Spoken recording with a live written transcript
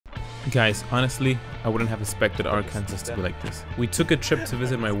Guys, honestly, I wouldn't have expected Arkansas to be like this. We took a trip to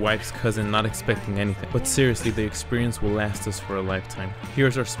visit my wife's cousin, not expecting anything. But seriously, the experience will last us for a lifetime.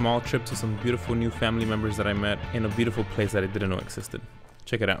 Here's our small trip to some beautiful new family members that I met in a beautiful place that I didn't know existed.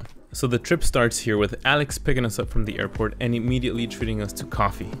 Check it out. So the trip starts here with Alex picking us up from the airport and immediately treating us to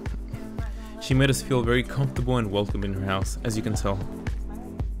coffee. She made us feel very comfortable and welcome in her house, as you can tell.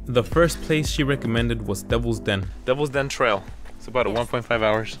 The first place she recommended was Devil's Den. Devil's Den Trail. It's about 1.5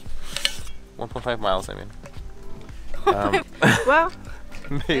 hours. 1.5 miles, I mean. Well,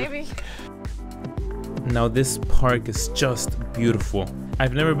 maybe. Now this park is just beautiful.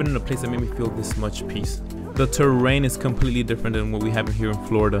 I've never been in a place that made me feel this much peace. The terrain is completely different than what we have here in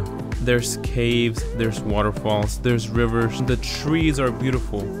Florida. There's caves, there's waterfalls, there's rivers. The trees are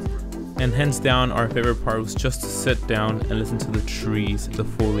beautiful. And hands down, our favorite part was just to sit down and listen to the trees, the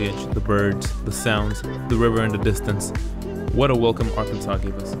foliage, the birds, the sounds, the river in the distance. What a welcome Arkansas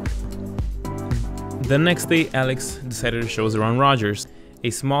gave us. The next day, Alex decided to show us around Rogers, a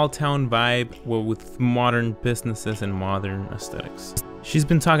small town vibe with modern businesses and modern aesthetics. She's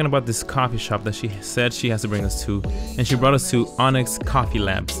been talking about this coffee shop that she said she has to bring us to, and she brought us to Onyx Coffee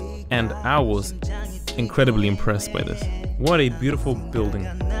Labs, and I was incredibly impressed by this. What a beautiful building,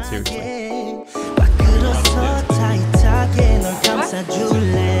 seriously.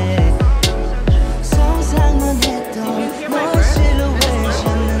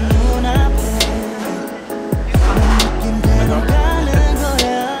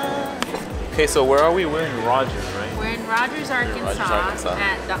 Okay, so where are we? We're in Rogers, right? We're in Rogers, Arkansas,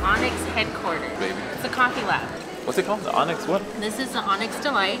 at the Onyx headquarters. Baby. It's a coffee lab. What's it called? The Onyx what? This is the Onyx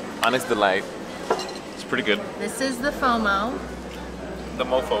Delight. Onyx Delight. It's pretty good. This is the FOMO. The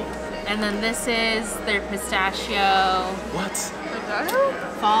mofo. And then this is their pistachio. What?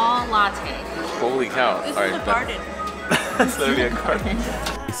 Fall latte. Holy cow. This All is right, a garden. That's literally a garden.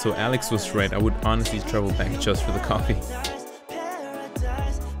 So Alex was right. I would honestly travel back just for the coffee.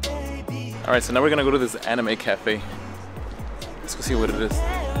 Alright, so now we're gonna go to this anime cafe. Let's go see what it is.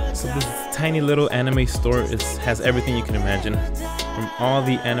 So this tiny little anime store has everything you can imagine. From all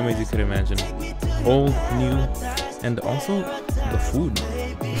the animes you could imagine. Old, new, and also the food.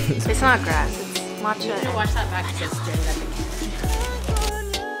 It's not grass, it's matcha. Watch that back just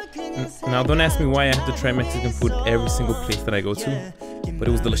Now don't ask me why I have to try Mexican food every single place that I go to, but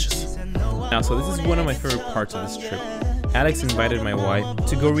it was delicious. Now, so this is one of my favorite parts of this trip. Alex invited my wife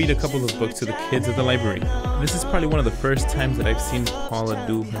to go read a couple of books to the kids at the library. This is probably one of the first times that I've seen Paula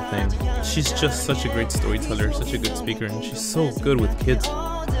do her thing. She's just such a great storyteller, such a good speaker, and she's so good with kids.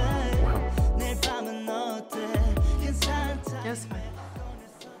 Wow. It was fun.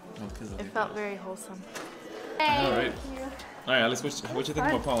 It felt very wholesome. Hey. Alright. Alright, Alex, what you think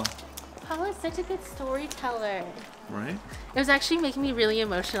about Paula? Paula's such a good storyteller. Right? It was actually making me really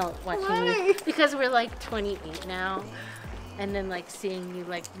emotional watching you because we're like 28 now, and then like seeing you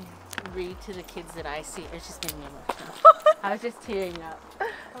like read to the kids that I see, it just made me emotional. I was just tearing up.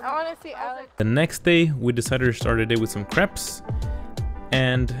 I want to see Alex. The next day, we decided to start our day with some crepes,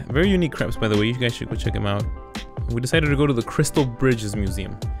 and very unique crepes, by the way. You guys should go check them out. We decided to go to the Crystal Bridges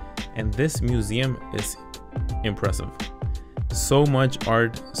Museum, and this museum is impressive. So much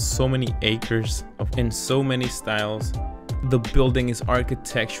art, so many acres in so many styles. The building is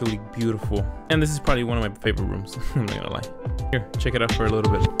architecturally beautiful, and this is probably one of my favorite rooms. I'm not gonna lie. Here, check it out for a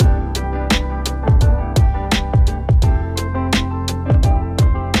little bit.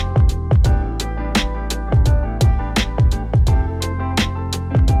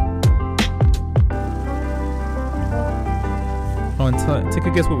 Oh, and take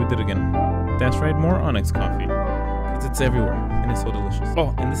a guess what we did again. That's right, more Onyx coffee. Because it's everywhere, and it's so delicious.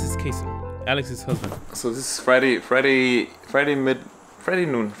 Oh, and this is Kason, Alex's husband. So this is Friday afternoon.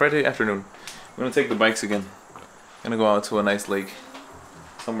 We're gonna take the bikes again. Gonna go out to a nice lake.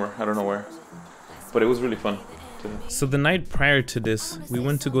 Somewhere, I don't know where. But it was really fun. So the night prior to this, we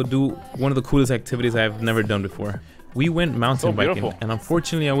went to go do one of the coolest activities I've never done before. We went mountain biking, and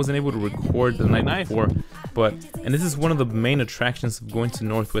unfortunately I wasn't able to record the night before, and this is one of the main attractions of going to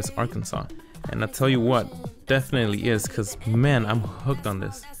Northwest Arkansas. And I'll tell you what, definitely is, because man, I'm hooked on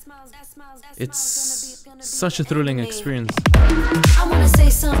this. It's such a thrilling experience. I wanna say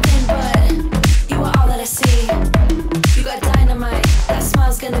something, but you are all that I see. You got dynamite, that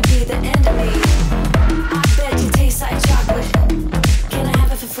smile's gonna be the end of me. I bet you taste like chocolate. Can I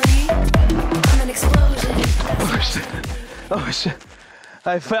have it for free? I'm an explosion. Oh shit. Oh shit.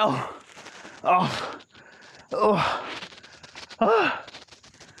 I fell off. Oh. Ah.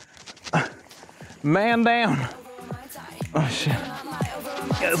 Man down. Oh shit.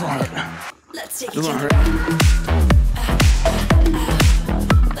 Yeah, it's hard. Let's take it to the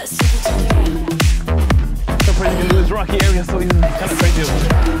rocky area, so it's kind of crazy over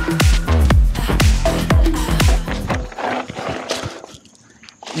there.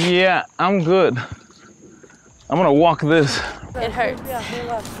 Yeah, I'm good. I'm gonna walk this. It hurts.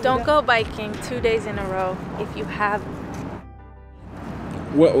 Don't go biking 2 days in a row if you have.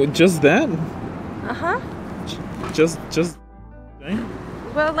 What? Just that? Just.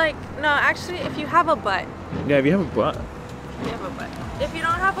 Well, like, no, actually, if you have a butt. Yeah, if you have a butt. If you have a butt. If you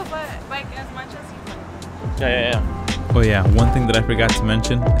don't have a butt, bike as much as you can. Yeah. Oh yeah, one thing that I forgot to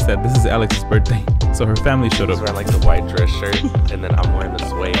mention is that this is Alex's birthday, so her family showed He's up. wearing like the white dress shirt, and then I'm wearing the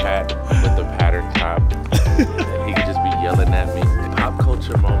suede hat with the patterned top. And he could just be yelling at me. Pop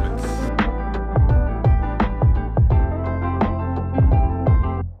culture moments.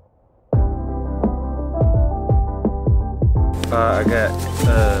 I got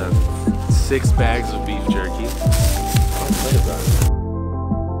 6 bags of beef jerky. What is that?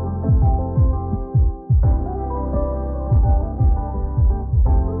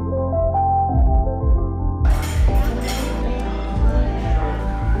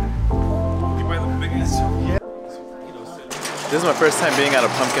 This is my first time being at a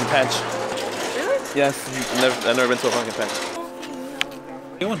pumpkin patch. Really? Yes, I've never been to a pumpkin patch.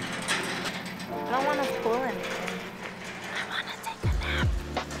 Good one. I don't want to pull anything. I want to take a nap.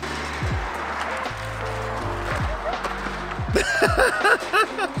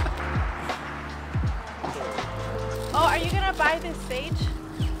 Oh, are you gonna buy this sage?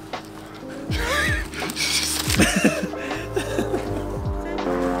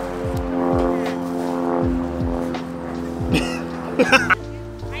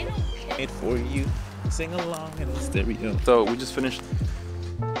 Made for you. Sing along in the stereo. So we just finished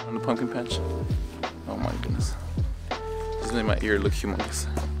on the pumpkin patch. Oh my goodness. This made my ear look humongous.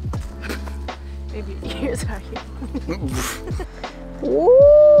 Maybe your ears are here. Ooh.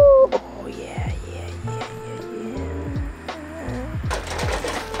 Oh, yeah.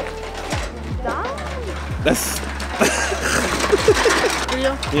 That's.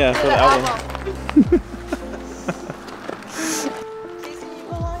 Real? Yeah, for the album.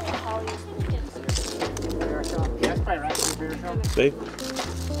 Babe,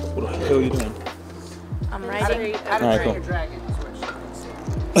 what the hell are you doing? I'm writing. Alright, cool.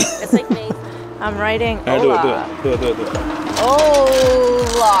 It's like me. I'm writing. Alright, do it.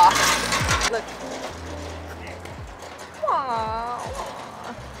 Hola. Look. Aww.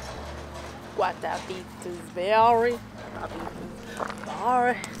 What that beat is very.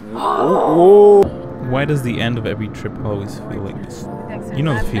 Why does the end of every trip always feel like this? You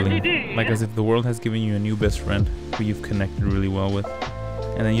know the feeling, like as if the world has given you a new best friend who you've connected really well with,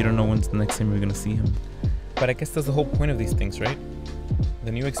 and then you don't know when's the next time you're gonna see him. But I guess that's the whole point of these things, right?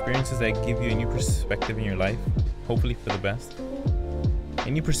 The new experiences that give you a new perspective in your life, hopefully for the best. A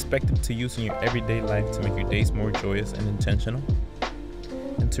new perspective to use in your everyday life to make your days more joyous and intentional.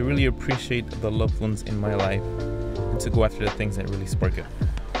 And to really appreciate the loved ones in my life, and to go after the things that really spark it.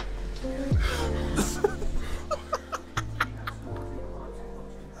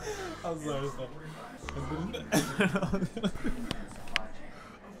 I'm sorry.